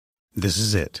This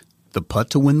is it. The putt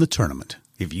to win the tournament.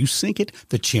 If you sink it,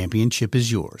 the championship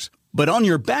is yours. But on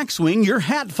your backswing, your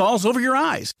hat falls over your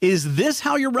eyes. Is this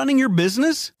how you're running your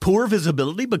business? Poor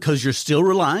visibility because you're still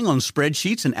relying on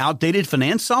spreadsheets and outdated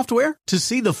finance software? To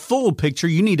see the full picture,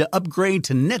 you need to upgrade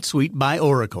to NetSuite by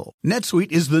Oracle.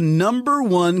 NetSuite is the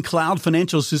 #1 cloud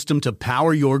financial system to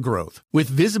power your growth. With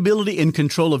visibility and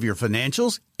control of your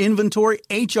financials, inventory,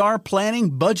 HR,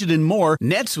 planning, budget, and more,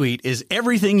 NetSuite is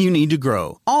everything you need to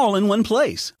grow, all in one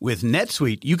place. With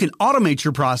NetSuite, you can automate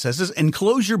your processes and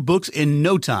close your books in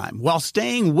no time while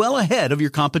staying well ahead of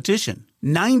your competition.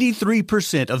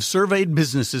 93% of surveyed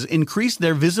businesses increased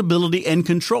their visibility and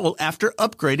control after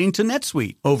upgrading to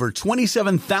NetSuite. Over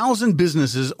 27,000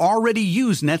 businesses already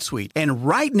use NetSuite. And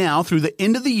right now, through the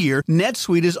end of the year,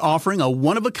 NetSuite is offering a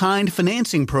one-of-a-kind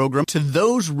financing program to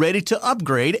those ready to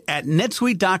upgrade at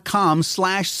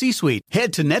netsuite.com/C-Suite.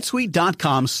 Head to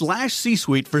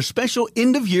netsuite.com/C-Suite for special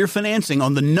end-of-year financing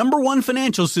on the #1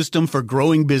 financial system for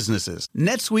growing businesses.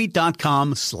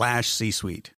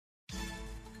 netsuite.com/C-Suite.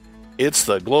 It's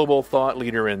the Global Thought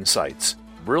Leader Insights.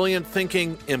 Brilliant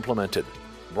thinking implemented.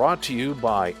 Brought to you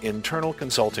by Internal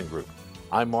Consulting Group.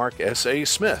 I'm Mark S.A.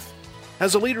 Smith.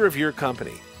 As a leader of your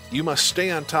company, you must stay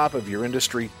on top of your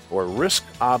industry or risk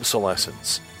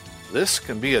obsolescence. This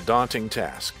can be a daunting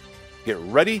task. Get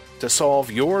ready to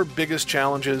solve your biggest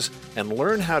challenges and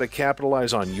learn how to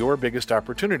capitalize on your biggest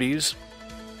opportunities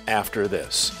after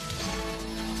this.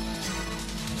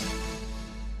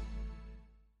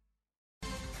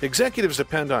 Executives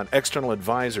depend on external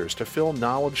advisors to fill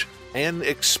knowledge and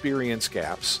experience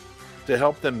gaps, to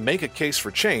help them make a case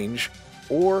for change,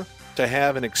 or to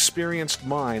have an experienced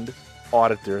mind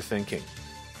audit their thinking.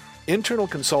 Internal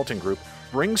Consulting Group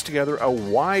brings together a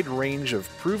wide range of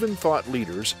proven thought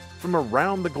leaders from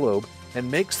around the globe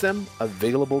and makes them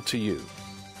available to you.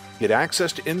 Get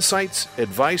access to insights,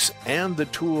 advice, and the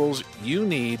tools you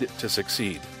need to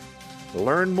succeed.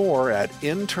 Learn more at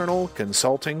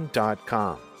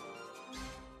internalconsulting.com.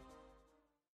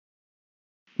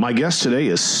 My guest today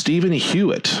is Stephen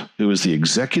Hewitt, who is the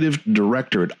Executive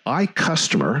Director at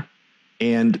iCustomer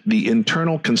and the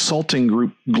Internal Consulting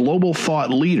Group Global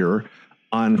Thought Leader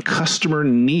on customer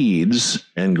needs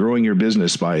and growing your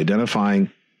business by identifying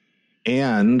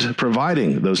and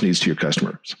providing those needs to your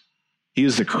customers. He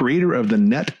is the creator of the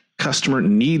Net Customer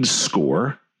Needs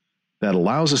Score that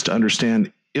allows us to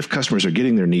understand if customers are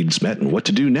getting their needs met and what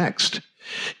to do next.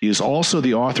 He is also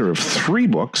the author of 3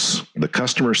 books, The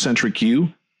Customer Centric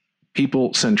You,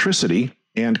 People Centricity,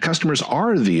 and Customers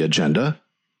Are the Agenda.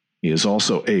 He is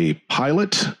also a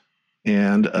pilot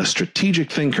and a strategic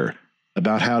thinker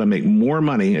about how to make more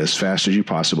money as fast as you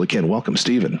possibly can. Welcome,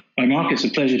 Stephen. Hi, Mark. It's a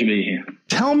pleasure to be here.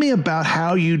 Tell me about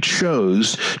how you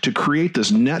chose to create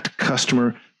this Net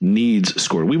Customer Needs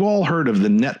Score. We've all heard of the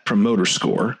Net Promoter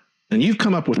Score, and you've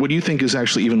come up with what you think is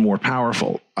actually even more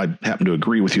powerful. I happen to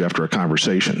agree with you after our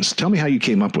conversations. Tell me how you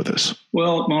came up with this.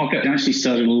 Well, Mark, it actually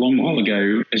started a long while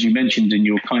ago. As you mentioned in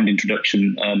your kind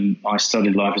introduction, I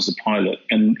started life as a pilot.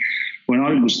 And when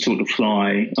I was taught to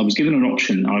fly, I was given an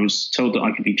option. I was told that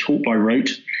I could be taught by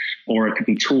rote or I could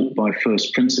be taught by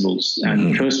first principles.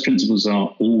 And first principles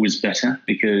are always better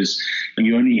because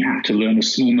you only have to learn a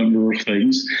small number of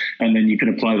things and then you can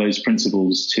apply those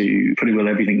principles to pretty well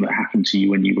everything that happened to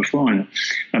you when you were flying.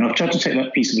 And I've tried to take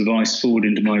that piece of advice forward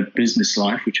into my business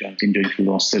life, which I've been doing for the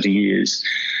last 30 years.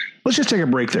 Let's just take a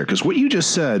break there, because what you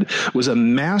just said was a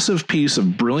massive piece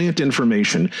of brilliant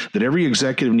information that every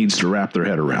executive needs to wrap their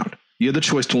head around. You have the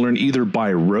choice to learn either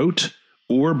by rote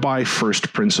or by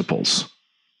first principles.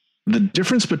 The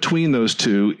difference between those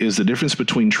two is the difference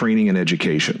between training and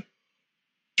education.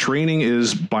 Training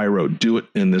is by rote. Do it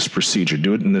in this procedure.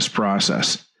 Do it in this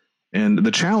process. And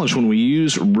the challenge when we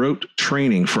use rote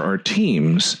training for our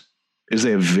teams is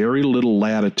they have very little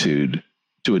latitude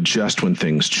to adjust when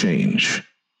things change.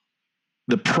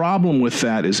 The problem with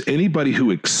that is anybody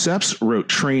who accepts rote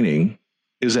training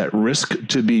is at risk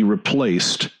to be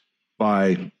replaced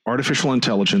by artificial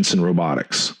intelligence and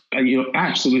robotics. You're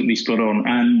absolutely spot on.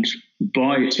 And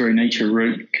by its very nature,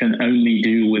 rote can only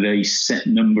deal with a set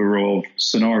number of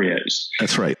scenarios.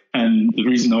 That's right. And the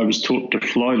reason I was taught to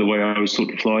fly the way I was taught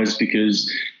to fly is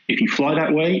because if you fly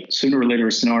that way, sooner or later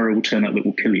a scenario will turn up that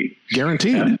will kill you.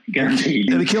 Guaranteed.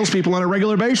 Guaranteed. And it kills people on a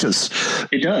regular basis.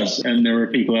 It does. And there are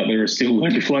people out there who are still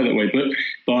learning to fly that way. But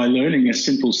by learning a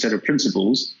simple set of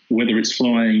principles, whether it's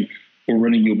flying or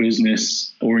running your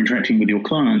business or interacting with your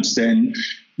clients, then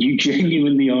you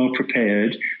genuinely are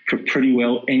prepared for pretty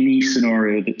well any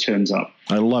scenario that turns up.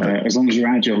 I love it. As long as you're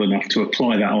agile enough to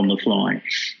apply that on the fly.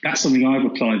 That's something I've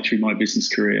applied through my business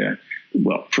career.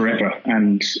 forever.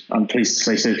 And I'm pleased to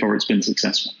say so far it's been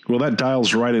successful. Well, that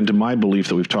dials right into my belief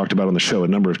that we've talked about on the show a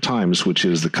number of times, which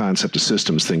is the concept of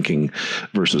systems thinking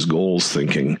versus goals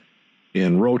thinking.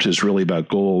 And Rote is really about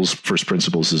goals. First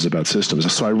Principles is about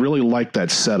systems. So I really like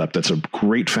that setup. That's a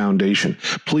great foundation.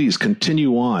 Please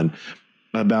continue on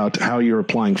about how you're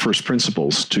applying First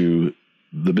Principles to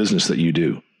the business that you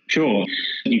do. Sure.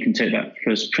 You can take that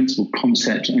first principle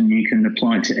concept and you can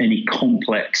apply it to any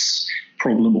complex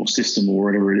problem or system or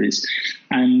whatever it is.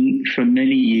 And for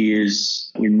many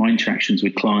years in my interactions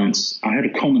with clients, I had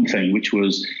a common thing, which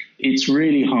was it's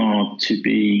really hard to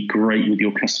be great with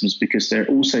your customers because they're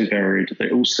all so varied,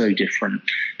 they're all so different.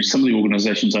 Some of the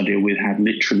organizations I deal with have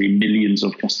literally millions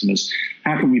of customers.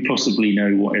 How can we possibly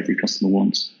know what every customer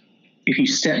wants? If you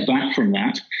step back from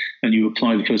that and you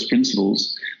apply the first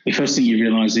principles, the first thing you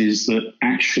realize is that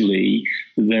actually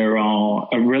there are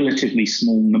a relatively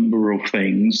small number of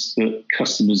things that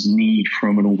customers need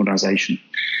from an organization.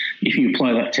 If you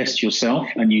apply that test to yourself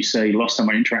and you say, last time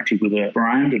I interacted with a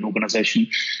brand, an organization,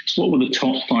 what were the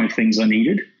top 5 things I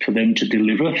needed for them to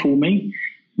deliver for me?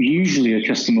 Usually a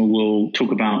customer will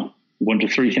talk about 1 to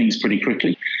 3 things pretty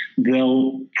quickly.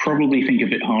 They'll probably think a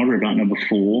bit harder about number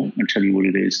 4 and tell you what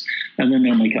it is. And then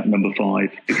they'll make up number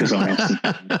 5 because I asked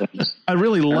them. I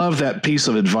really love that piece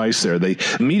of advice there. They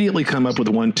immediately come up with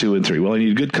 1, 2, and 3. Well, I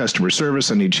need good customer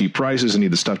service. I need cheap prices. I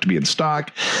need the stuff to be in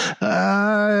stock.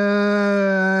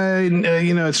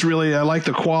 It's really, I like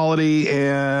the quality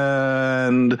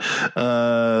and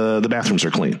the bathrooms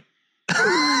are clean.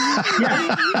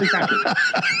 Yeah,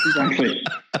 exactly.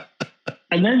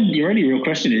 And then your only real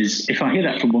question is, if I hear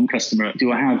that from one customer,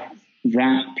 do I have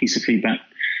that piece of feedback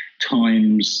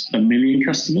times 1 million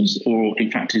customers? Or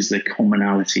in fact, is there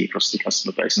commonality across the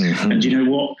customer base? Mm-hmm. And do you know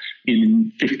what?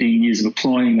 In 15 years of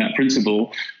applying that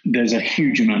principle, there's a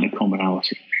huge amount of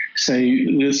commonality. So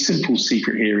the simple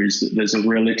secret here is that there's a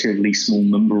relatively small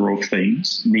number of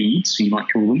things, needs, you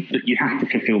might call them, that you have to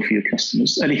fulfill for your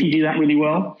customers. And if you do that really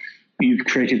well, you've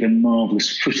created a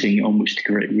marvelous footing on which to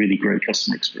create really great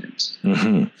customer experience.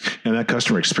 Mm-hmm. And that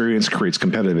customer experience creates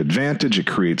competitive advantage. It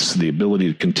creates the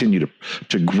ability to continue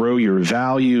to grow your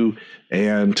value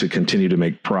and to continue to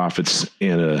make profits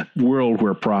in a world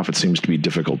where profit seems to be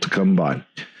difficult to come by.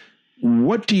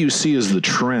 What do you see as the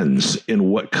trends in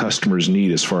what customers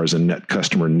need as far as a net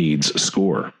customer needs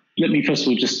score? Let me first of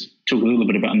all just talk a little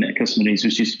bit about net customer needs,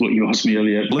 which is what you asked me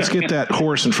earlier. Let's get that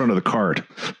horse in front of the cart.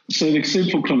 So the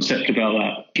simple concept about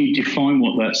that, if you define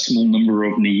what that small number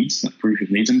of needs, that group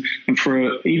of needs, and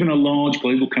for even a large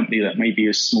global company that may be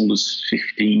as small as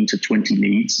 15 to 20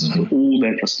 needs for all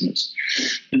their customers,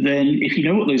 then if you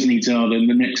know what those needs are, then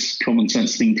the next common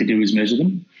sense thing to do is measure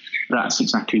them. That's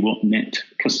exactly what Net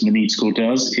Customer Needs Score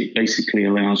does. It basically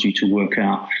allows you to work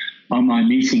out, am I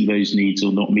meeting those needs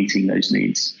or not meeting those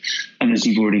needs? And as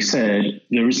you've already said,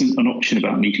 there isn't an option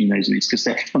about meeting those needs because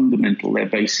they're fundamental, they're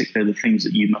basic, they're the things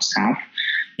that you must have.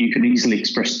 You can easily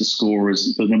express the score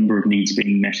as the number of needs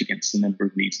being met against the number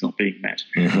of needs not being met.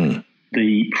 Mm-hmm.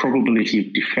 The probability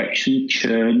of defection,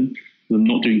 churn, them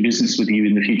not doing business with you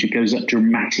in the future goes up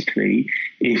dramatically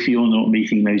if you're not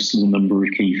meeting those small number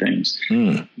of key things.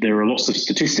 There are lots of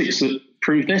statistics that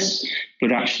prove this,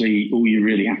 but actually all you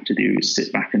really have to do is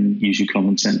sit back and use your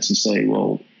common sense and say,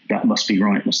 well, that must be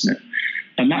right, mustn't it?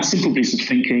 And that simple piece of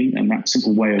thinking and that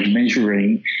simple way of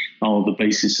measuring are the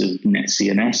basis of Net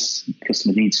CNS,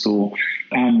 Customer Needs Score,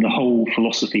 and the whole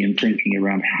philosophy and thinking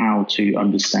around how to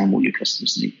understand what your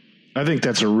customers need. I think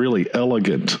that's a really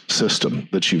elegant system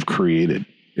that you've created.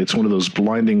 It's one of those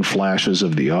blinding flashes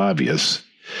of the obvious.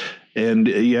 And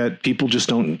yet people just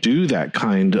don't do that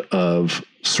kind of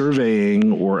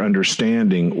surveying or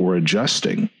understanding or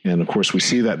adjusting. And of course, we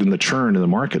see that in the churn in the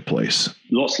marketplace.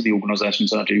 Lots of the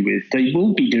organizations I do with, they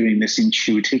will be doing this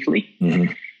intuitively,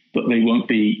 but they won't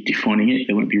be defining it.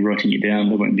 They won't be writing it down.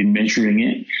 They won't be measuring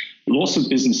it. Lots of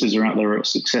businesses are out there that are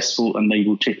successful and they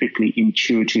will typically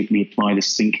intuitively apply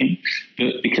this thinking.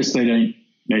 But because they don't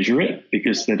measure it,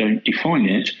 because they don't define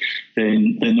it,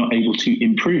 then they're not able to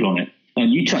improve on it.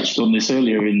 And you touched on this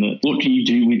earlier in that what do you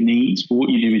do with needs? Well, what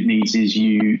you do with needs is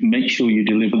you make sure you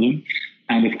deliver them.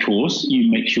 And of course,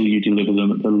 you make sure you deliver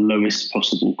them at the lowest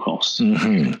possible cost.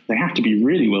 They have to be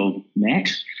really well met,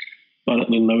 but at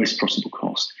the lowest possible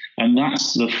cost. And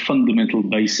that's the fundamental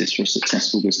basis for a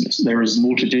successful business. There is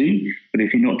more to do, but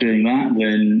if you're not doing that,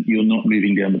 then you're not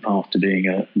moving down the path to being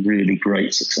a really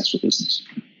great, successful business.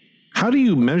 How do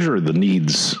you measure the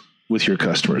needs with your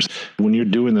customers. When you're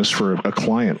doing this for a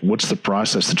client, what's the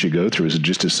process that you go through? Is it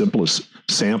just as simple as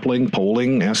sampling,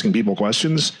 polling, asking people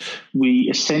questions? We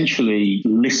essentially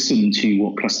listen to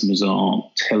what customers are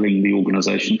telling the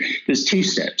organization. There's two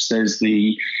steps. There's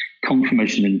the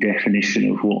confirmation and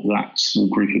definition of what that small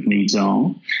group of needs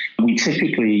are. We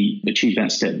typically achieve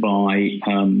that step by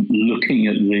looking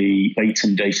at the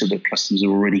latent data that customers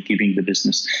are already giving the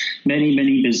business.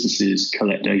 Many businesses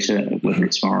collect data, whether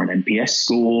it's via an NPS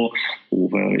score or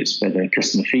whether it's by their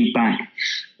customer feedback.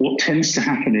 What tends to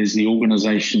happen is the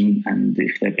organization, and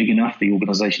if they're big enough, the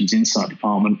organization's insight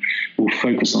department will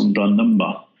focus on the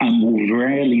number and will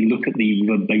rarely look at the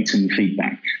verbatim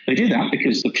feedback. They do that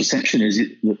because the perception is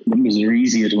that numbers are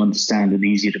easier to understand and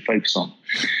easier to focus on.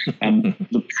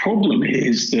 The problem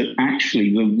is that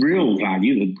actually the real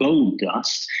value, the gold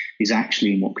dust, is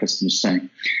actually in what customers say.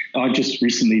 I've just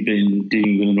recently been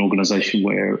dealing with an organization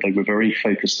where they were very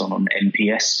focused on an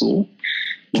NPS score.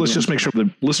 Let's just make sure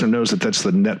the listener knows that that's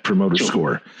the Net Promoter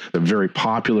Score, a very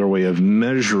popular way of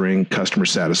measuring customer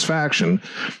satisfaction.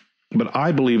 But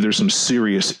I believe there's some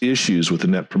serious issues with the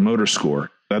Net Promoter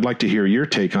Score. I'd like to hear your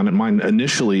take on it. Mine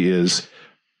initially is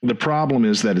the problem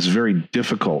is that it's very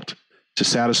difficult to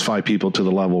satisfy people to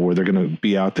the level where they're going to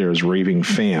be out there as raving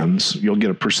fans. You'll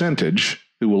get a percentage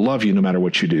who will love you no matter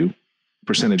what you do,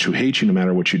 percentage who hate you no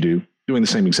matter what you do, doing the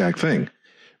same exact thing.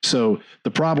 So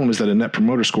the problem is that a Net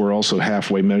Promoter Score also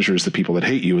halfway measures the people that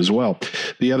hate you as well.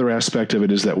 The other aspect of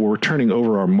it is that we're turning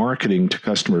over our marketing to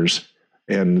customers,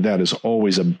 and that is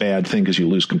always a bad thing because you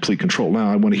lose complete control.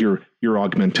 Now, I want to hear your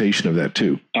augmentation of that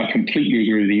too. I completely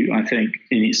agree with you. I think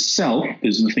in itself,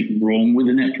 there's nothing wrong with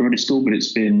the Net Promoter Score, but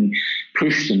it's been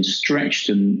pushed and stretched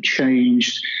and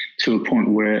changed to a point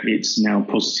where it's now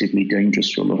positively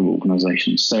dangerous for a lot of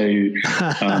organizations. So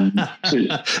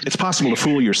it's possible to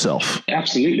fool yourself.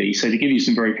 Absolutely. So to give you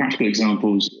some very practical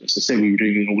examples, as I said, we were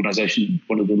doing an organization,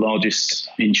 one of the largest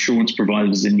insurance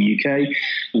providers in the UK,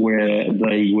 where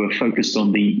they were focused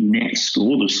on the net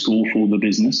score, the score for the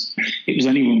business. It was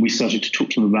only when we started to talk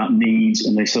to them about needs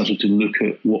and they started to look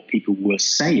at what people were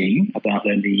saying about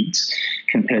their needs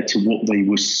compared to what they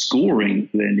were scoring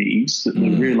their needs that the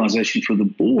realization for the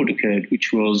board occurred,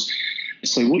 which was,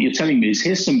 so what you're telling me is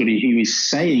here's somebody who is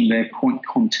saying they're quite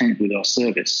content with our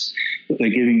service, but they're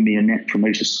giving me a Net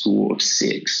Promoter Score of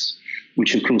 6,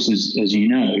 which of course, as you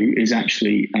know, is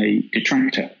actually a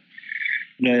detractor.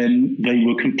 Then they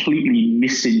were completely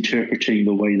misinterpreting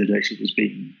the way the data was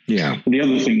being. Yeah. And the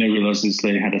other thing they realized is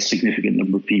they had a significant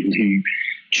number of people who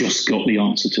just got the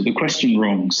answer to the question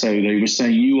wrong. So they were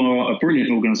saying, you are a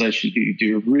brilliant organization who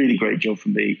do a really great job for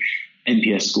me,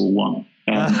 NPS score 1.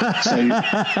 So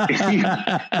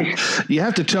you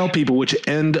have to tell people which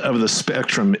end of the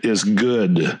spectrum is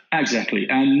good. Exactly.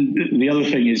 And the other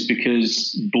thing is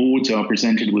because boards are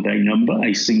presented with a number,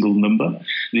 a single number,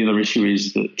 the other issue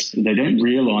is that they don't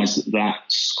realize that that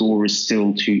score is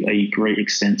still to a great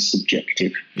extent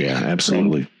subjective. Yeah,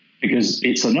 absolutely. Because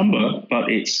it's a number,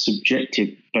 but it's subjective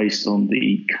based on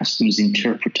the customer's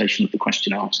interpretation of the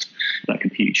question asked. That can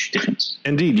be a huge difference.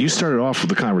 Indeed. You started off with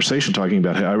the conversation talking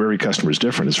about how every customer is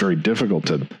different. It's very difficult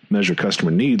to measure customer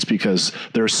needs because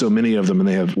there are so many of them and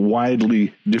they have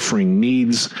widely differing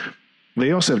needs.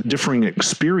 They also have differing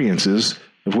experiences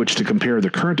of which to compare the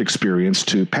current experience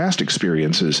to past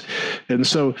experiences. And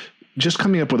so just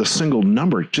coming up with a single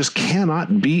number just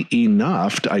cannot be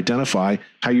enough to identify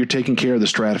how you're taking care of the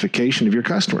stratification of your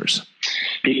customers.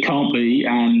 It can't be,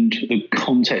 and the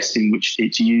context in which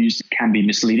it's used can be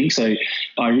misleading. So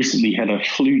I recently had a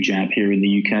flu jab here in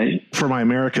the UK. For my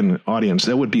American audience,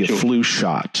 that would be a flu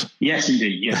shot. Yes,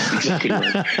 indeed. Yes, exactly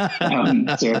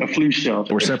right. So a flu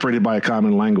shot. We're separated by a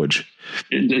common language.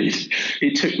 Indeed.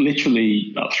 It took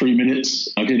literally about 3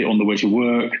 minutes. I did it on the way to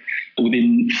work.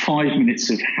 Within 5 minutes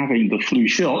of having the flu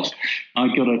shot,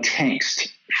 I got a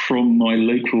text from my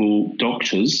local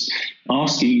doctors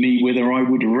asking me whether I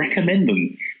would recommend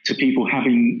them to people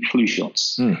having flu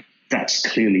shots. That's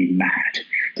clearly mad.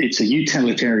 It's a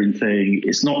utilitarian thing.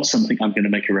 It's not something I'm going to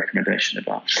make a recommendation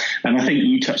about. And I think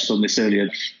you touched on this earlier.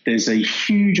 There's a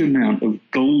huge amount of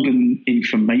golden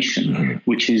information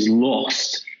which is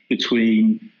lost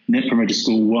between Net Promoter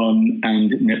Score 1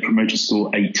 and Net Promoter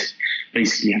Score 8.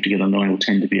 Basically, you have to get a 9 or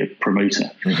 10 to be a promoter.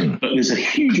 But there's a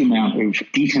huge amount of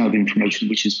detailed information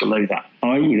which is below that.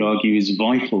 I would argue is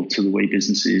vital to the way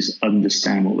businesses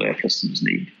understand what their customers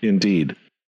need. Indeed.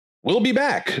 We'll be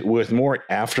back with more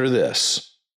after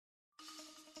this.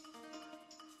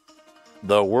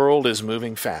 The world is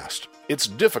moving fast. It's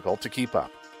difficult to keep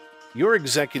up. Your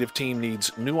executive team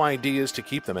needs new ideas to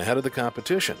keep them ahead of the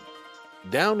competition.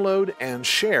 Download and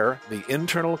share the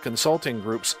Internal Consulting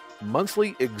Group's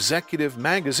monthly executive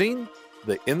magazine,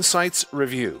 The Insights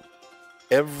Review.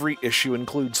 Every issue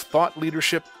includes thought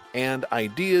leadership and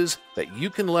ideas that you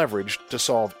can leverage to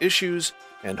solve issues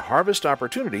and harvest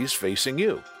opportunities facing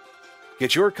you.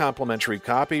 Get your complimentary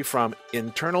copy from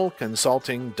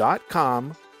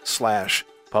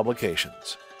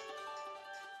internalconsulting.com/publications.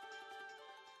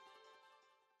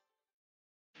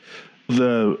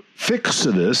 The fix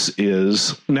to this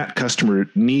is Net Customer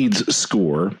Needs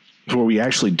Score, where we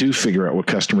actually do figure out what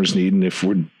customers need, and if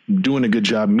we're doing a good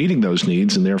job meeting those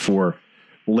needs, and therefore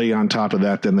lay on top of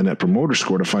that then the Net Promoter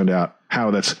Score to find out how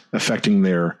that's affecting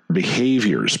their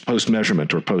behaviors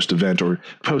post-measurement or post-event or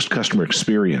post-customer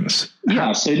experience.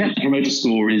 Yeah, so Net Promoter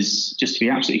Score is, just to be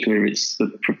absolutely clear, it's the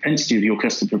propensity of your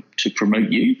customer to promote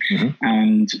you,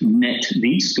 and Net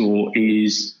Needs Score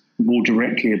is more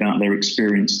directly about their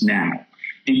experience now.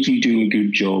 Did you do a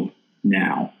good job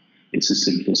now? It's as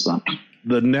simple as that.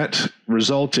 The net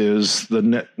result is the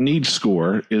Net Need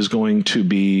Score is going to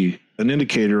be an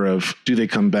indicator of, do they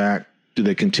come back? Do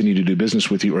they continue to do business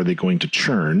with you? Or are they going to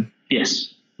churn?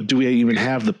 Yes. Do we even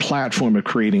have the platform of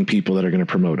creating people that are going to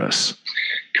promote us?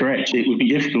 Correct. It would be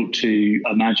difficult to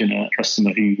imagine a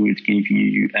customer who would give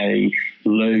you a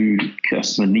low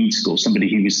customer needs score,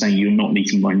 somebody who was saying you're not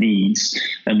meeting my needs,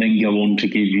 and then go on to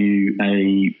give you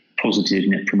a positive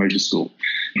Net Promoter Score.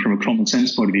 From a common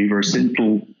sense point of view, very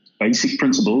simple, basic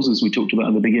principles, as we talked about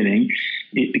at the beginning,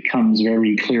 it becomes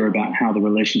very clear about how the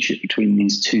relationship between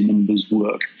these two numbers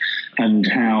work, and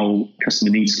how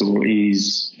customer needs score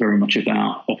is very much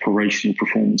about operational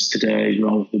performance today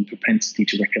rather than propensity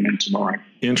to recommend tomorrow.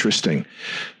 Interesting.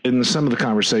 In some of the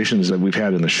conversations that we've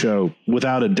had in the show,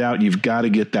 without a doubt, you've got to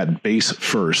get that base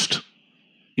first.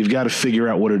 You've got to figure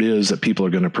out what it is that people are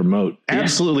going to promote.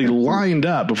 Absolutely lined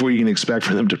up before you can expect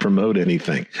for them to promote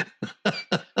anything.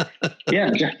 Yeah,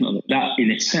 definitely. That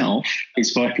in itself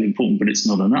is vitally important, but it's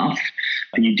not enough.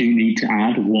 And you do need to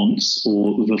add wants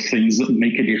or the things that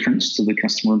make a difference to the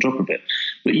customer on top of it.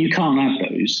 But you can't add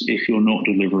those if you're not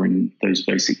delivering those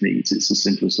basic needs. It's as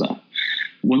simple as that.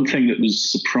 One thing that was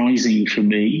surprising for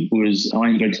me was I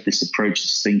invented this approach,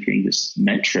 this thinking, this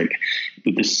metric,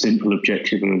 with this simple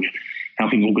objective of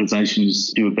helping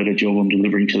organizations do a better job on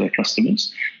delivering to their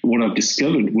customers. What I've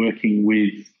discovered working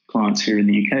with clients here in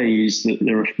the UK is that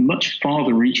there are much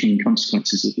farther reaching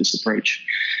consequences of this approach.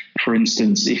 For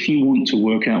instance, if you want to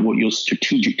work out what your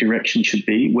strategic direction should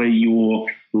be, where you're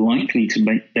likely to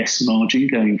make best margin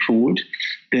going forward,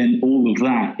 then all of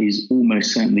that is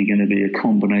almost certainly going to be a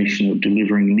combination of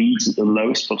delivering leads at the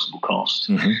lowest possible cost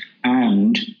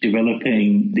and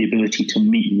developing the ability to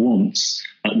meet wants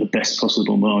at the best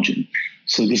possible margin.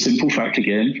 So the simple fact,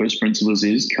 again, first principles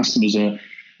is customers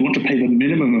want to pay the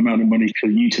minimum amount of money for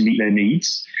you to meet their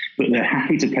needs, but they're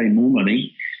happy to pay more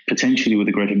money, potentially with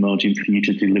a greater margin, for you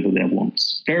to deliver their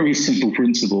wants. Very simple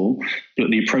principle, but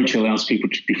the approach allows people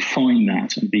to define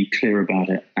that and be clear about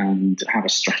it and have a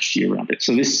strategy around it.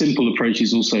 So this simple approach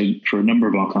is also, for a number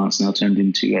of our clients, now turned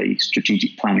into a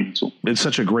strategic planning tool. It's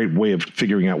such a great way of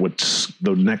figuring out what's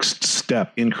the next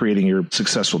step in creating your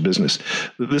successful business.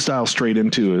 This dials straight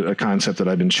into a concept that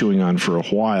I've been chewing on for a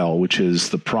while, which is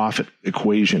the profit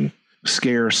equation.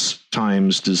 Scarce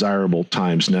times desirable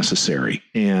times necessary.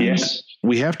 And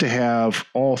we have to have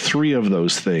all three of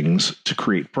those things to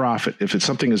create profit. If it's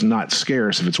something is not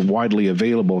scarce, if it's widely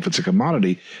available, if it's a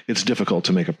commodity, it's difficult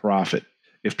to make a profit.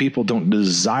 If people don't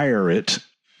desire it,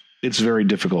 it's very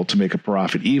difficult to make a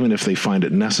profit, even if they find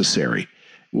it necessary.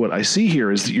 What I see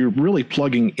here is that you're really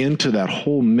plugging into that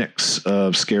whole mix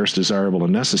of scarce, desirable,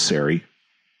 and necessary,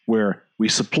 where we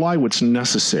supply what's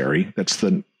necessary. That's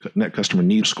the Net Customer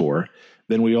Needs Score.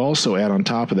 Then we also add on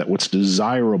top of that what's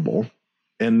desirable,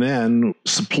 and then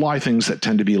supply things that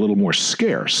tend to be a little more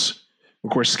scarce.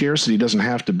 Of course, scarcity doesn't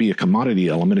have to be a commodity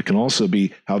element. It can also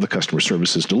be how the customer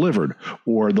service is delivered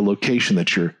or the location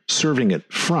that you're serving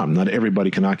it from. Not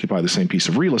everybody can occupy the same piece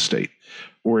of real estate.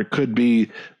 Or it could be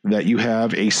that you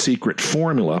have a secret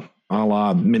formula, a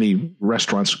la many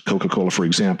restaurants, Coca-Cola, for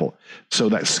example. So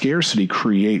that scarcity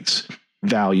creates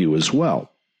value as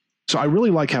well. So I really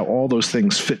like how all those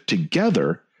things fit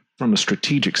together from a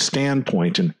strategic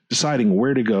standpoint and deciding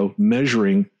where to go,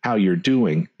 measuring how you're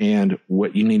doing and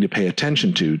what you need to pay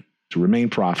attention to remain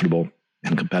profitable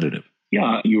and competitive.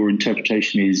 Yeah, your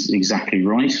interpretation is exactly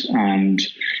right. And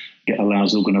it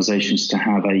allows organizations to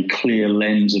have a clear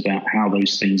lens about how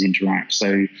those things interact.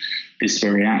 So this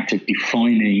very act of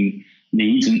defining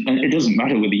needs, and it doesn't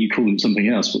matter whether you call them something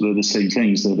else, but they're the same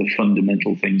things. They're the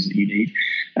fundamental things that you need.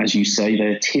 As you say,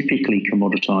 they're typically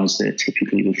commoditized. They're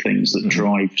typically the things that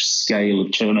drive scale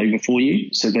of turnover for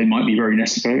you. So they might be very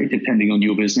necessary depending on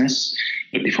your business.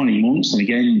 But defining wants, and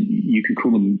again, you can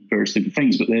call them various different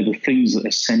things, but they're the things that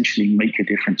essentially make a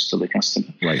difference to the customer.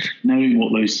 Right. Knowing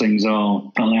what those things are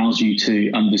allows you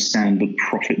to understand the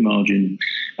profit margin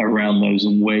around those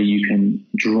and where you can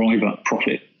drive up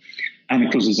profit. And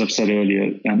of course, as I've said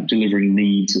earlier, delivering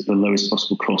needs at the lowest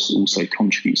possible cost also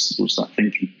contributes towards that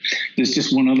thinking. There's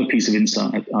just one other piece of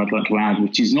insight I'd like to add,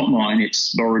 which is not mine.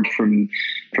 It's borrowed from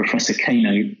Professor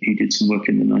Kano, who did some work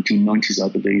in the 1990s, I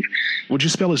believe. Would you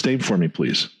spell his name for me,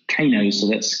 please? Kano, so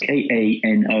that's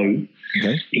Kano.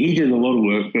 Okay. He did a lot of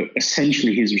work, but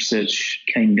essentially his research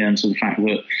came down to the fact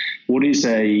that what is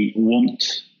a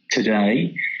want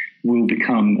today will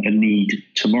become a need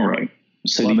tomorrow.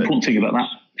 So the important thing about that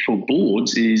for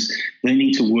boards is they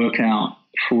need to work out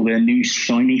for their new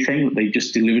shiny thing that they've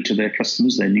just delivered to their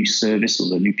customers, their new service or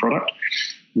their new product,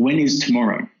 when is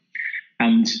tomorrow?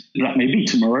 And that may be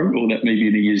tomorrow or that may be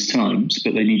in a year's time,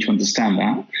 but they need to understand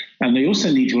that. And they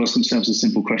also need to ask themselves a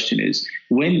simple question is,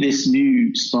 when this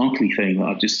new sparkly thing that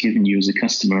I've just given you as a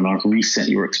customer and I've reset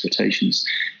your expectations,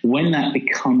 when that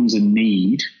becomes a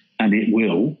need, and it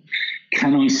will,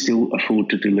 can I still afford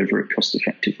to deliver it cost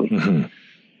effectively? Mm-hmm.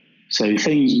 So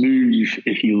things move,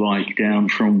 if you like, down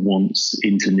from wants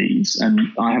into needs. And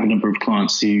I have a number of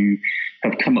clients who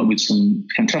have come up with some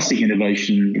fantastic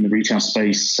innovation in the retail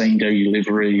space, same-day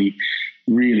delivery,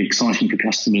 really exciting for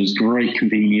customers, great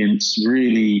convenience,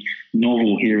 really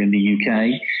novel here in the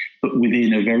UK. But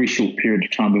within a very short period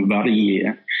of time of about a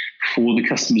year, for the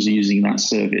customers using that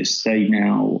service, they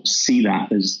now see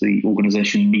that as the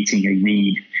organization meeting a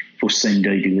need for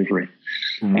same-day delivery.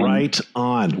 Right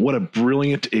on. What a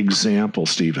brilliant example,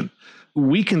 Stephen.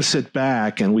 We can sit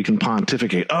back and we can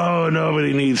pontificate, oh,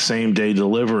 nobody needs same-day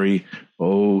delivery.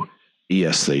 Oh,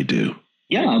 yes, they do.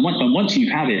 Yeah, and once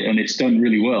you've had it and it's done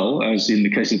really well, as in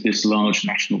the case of this large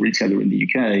national retailer in the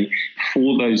UK,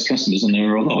 for those customers, and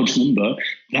there are a large number,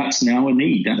 that's now a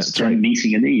need. That's right.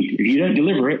 Meeting a need. If you don't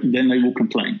deliver it, then they will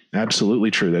complain.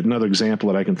 Absolutely true. Another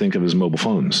example that I can think of is mobile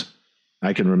phones.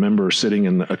 I can remember sitting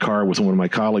in a car with one of my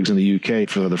colleagues in the UK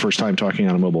for the first time talking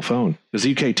on a mobile phone, because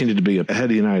the UK tended to be ahead of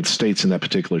the United States in that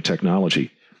particular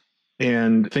technology.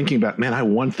 And thinking about, man, I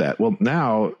want that. Well,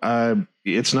 now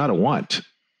it's not a want.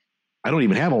 I don't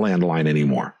even have a landline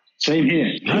anymore. Same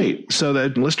here. Right. So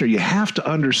that, listener, you have to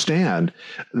understand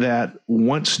that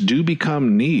wants do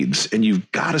become needs, and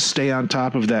you've got to stay on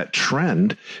top of that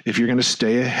trend if you're going to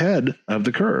stay ahead of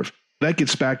the curve. That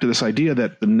gets back to this idea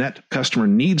that the net customer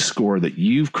needs score that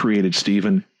you've created,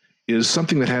 Stephen, is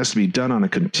something that has to be done on a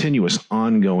continuous,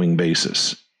 ongoing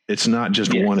basis. It's not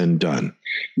just one and done.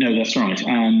 No, that's right.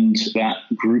 And that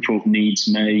group of needs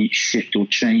may shift or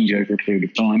change over a period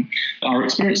of time. Our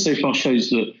experience so far shows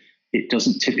that it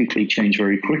doesn't typically change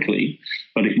very quickly,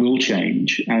 but it will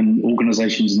change. And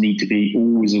organizations need to be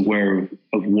always aware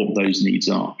of what those needs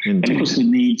are. Indeed. And of course, the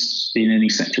needs in any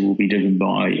sector will be driven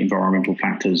by environmental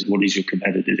factors. What is your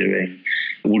competitor doing?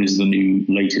 What is the new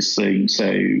latest thing? So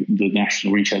the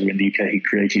national retailer in the UK who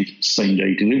created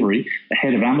same-day delivery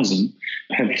ahead of Amazon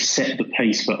have set the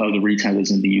pace for other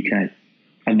retailers in the UK.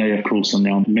 And they, of course, are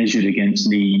now measured against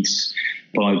needs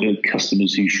by the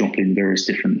customers who shop in various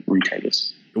different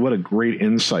retailers. What a great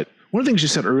insight. One of the things you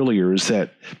said earlier is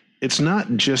that it's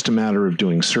not just a matter of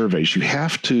doing surveys. You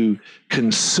have to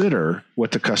consider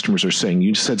what the customers are saying.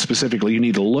 You said specifically you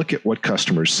need to look at what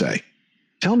customers say.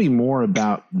 Tell me more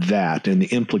about that and the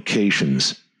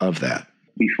implications of that.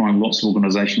 We find lots of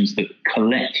organizations that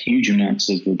collect huge amounts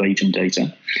of verbatim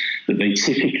data, that they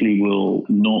typically will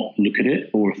not look at it,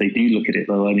 or if they do look at it,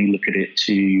 they'll only look at it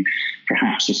to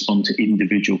perhaps respond to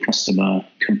individual customer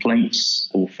complaints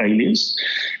or failures.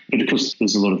 But of course,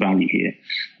 there's a lot of value here.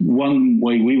 One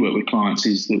way we work with clients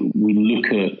is that we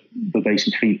look at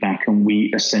verbatim feedback and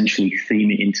we essentially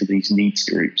theme it into these needs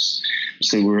groups.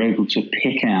 So we're able to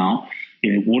pick out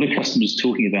what are customers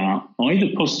talking about, either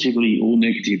positively or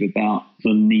negative, about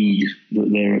the need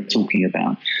that they're talking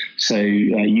about. So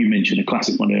you mentioned a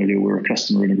classic one earlier where a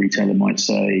customer in a retailer might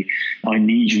say, I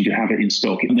need you to have it in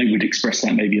stock. And they would express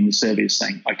that maybe in the survey as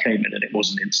saying, I came in and it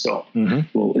wasn't in stock.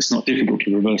 Mm-hmm. Well, it's not difficult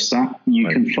to reverse that. You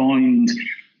can find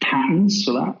patterns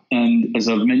for that. And as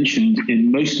I've mentioned,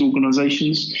 in most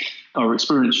organizations, our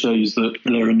experience shows that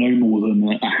there are no more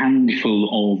than a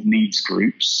handful of needs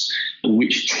groups,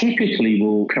 which typically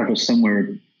will cover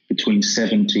somewhere between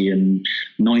 70 and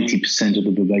 90% of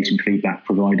the verbatim feedback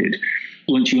provided.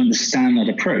 Once you understand that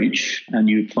approach and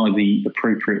you apply the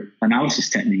appropriate analysis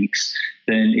techniques,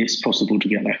 then it's possible to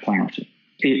get that clarity.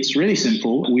 It's really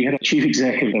simple. We had a chief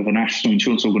executive of a national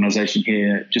insurance organization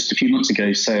here just a few months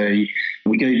ago say,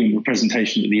 we gave him a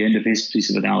presentation at the end of his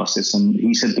piece of analysis, and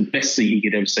he said the best thing he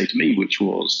could ever say to me, which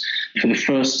was, for the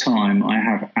first time, I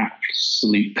have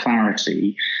absolute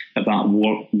clarity about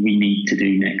what we need to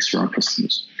do next for our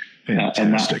customers.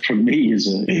 And that, for me, is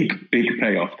a big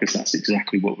payoff, because that's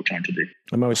exactly what we're trying to do.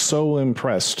 I'm always so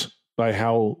impressed by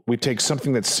how we take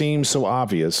something that seems so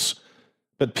obvious,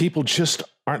 but people just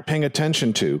aren't paying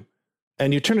attention to,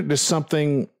 and you turn it into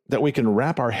something that we can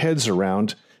wrap our heads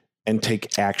around and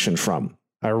take action from.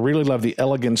 I really love the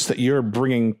elegance that you're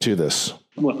bringing to this.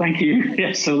 Well, thank you.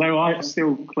 Yes, although I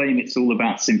still claim it's all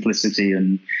about simplicity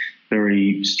and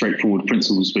very straightforward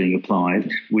principles being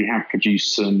applied, we have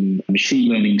produced some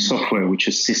machine learning software which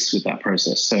assists with that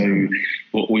process. So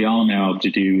what we are now able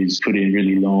to do is put in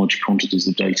really large quantities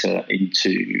of data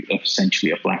into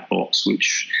essentially a black box,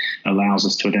 which allows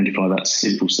us to identify that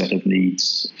simple set of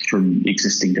needs from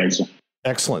existing data.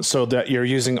 Excellent. So that you're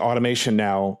using automation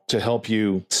now to help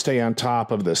you stay on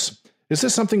top of this. Is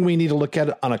this something we need to look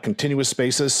at on a continuous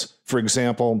basis? For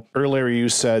example, earlier you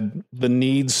said the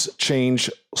needs change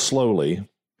slowly,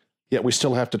 yet we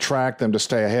still have to track them to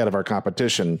stay ahead of our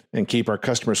competition and keep our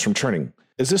customers from churning.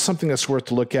 Is this something that's worth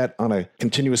to look at on a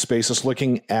continuous basis,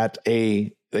 looking at a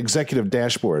executive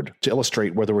dashboard to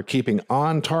illustrate whether we're keeping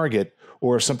on target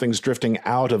or if something's drifting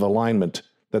out of alignment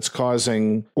that's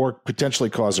causing or potentially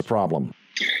cause a problem?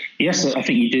 Yes, I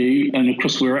think you do. And of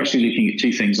course, we're actually looking at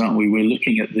two things, aren't we? We're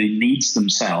looking at the needs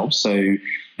themselves. So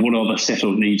what are the set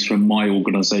of needs from my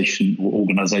organization or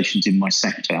organizations in my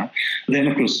sector? Then,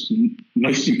 of course,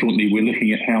 most importantly, we're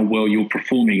looking at how well you're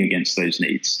performing against those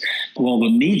needs. While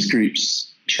the needs groups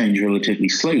change relatively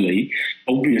slowly,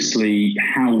 obviously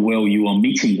how well you are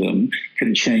meeting them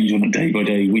can change on a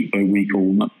day-by-day, week-by-week,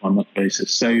 or month-by-month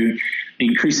basis. So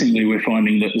increasingly, we're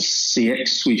finding that the CX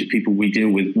suite of people we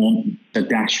deal with want a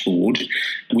dashboard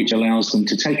which allows them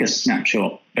to take a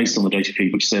snapshot based on the data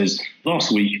feed, which says,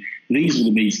 last week, these are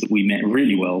the needs that we met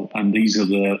really well, and these are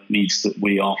the needs that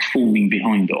we are falling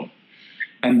behind on.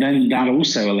 And then that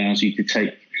also allows you to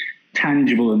take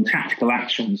tangible and tactical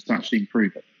actions to actually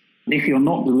improve it. If you're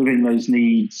not delivering those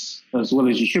needs as well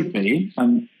as you should be,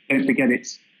 and don't forget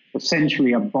it's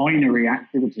essentially a binary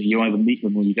activity, you either meet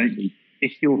them or you don't meet.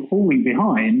 If you're falling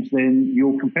behind, then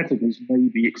your competitors may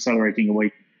be accelerating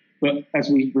away. But as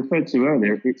we referred to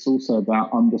earlier, it's also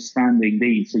about understanding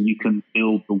needs so you can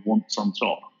build the wants on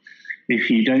top.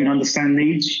 If you don't understand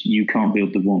needs, you can't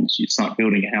build the wants. You start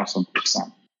building a house on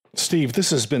quicksand. Steve, this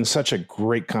has been such a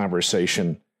great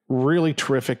conversation. Really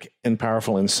terrific and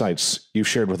powerful insights you've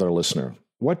shared with our listener.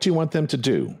 What do you want them to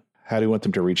do? How do you want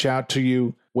them to reach out to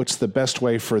you? What's the best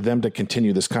way for them to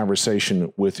continue this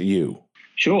conversation with you?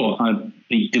 Sure. I'd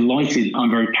be delighted. I'm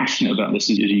very passionate about this,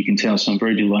 as you can tell, so I'm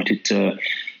very delighted to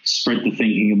spread the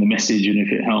thinking and the message, and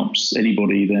if it helps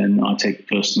anybody, then I take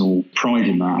personal pride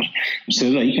in that.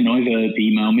 So they can either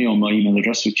email me on my email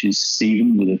address, which is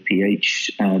Stephen with a PH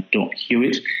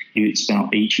 .Hewitt. It's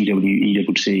spelled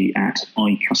HEWETT at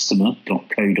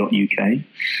icustomer.co.uk.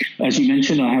 As you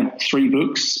mentioned, I have 3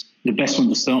 books. The best one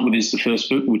to start with is the first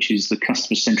book, which is The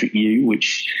Customer-Centric You,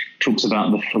 which talks about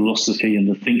the philosophy and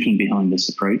the thinking behind this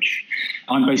approach.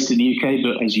 I'm based in the UK,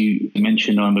 but as you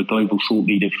mentioned, I'm a global thought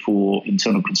leader for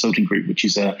Internal Consulting Group, which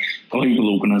is a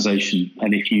global organization.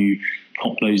 And if you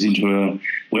pop those into a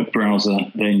web browser,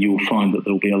 then you'll find that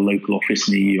there'll be a local office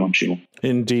near you, I'm sure.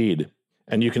 Indeed.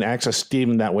 And you can access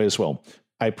Stephen that way as well.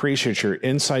 I appreciate your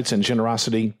insights and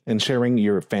generosity and sharing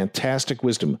your fantastic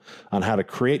wisdom on how to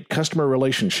create customer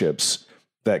relationships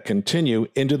that continue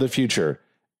into the future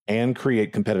and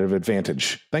create competitive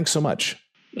advantage. Thanks so much.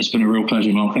 It's been a real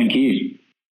pleasure, Mark. Thank you.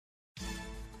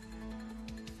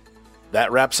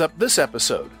 That wraps up this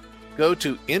episode. Go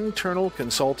to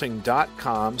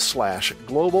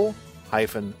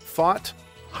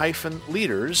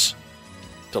internalconsulting.com/global-thought-leaders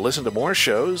to listen to more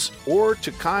shows or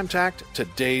to contact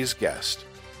today's guest.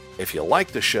 If you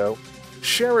like the show,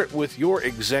 share it with your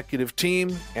executive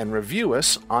team and review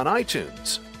us on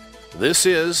iTunes. This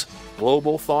is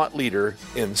Global Thought Leader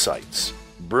Insights.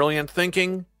 Brilliant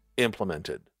thinking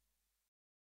implemented.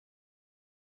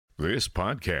 This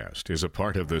podcast is a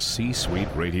part of the C-Suite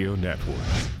Radio Network.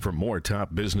 For more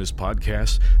top business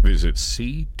podcasts, visit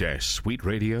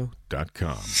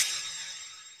c-suiteradio.com.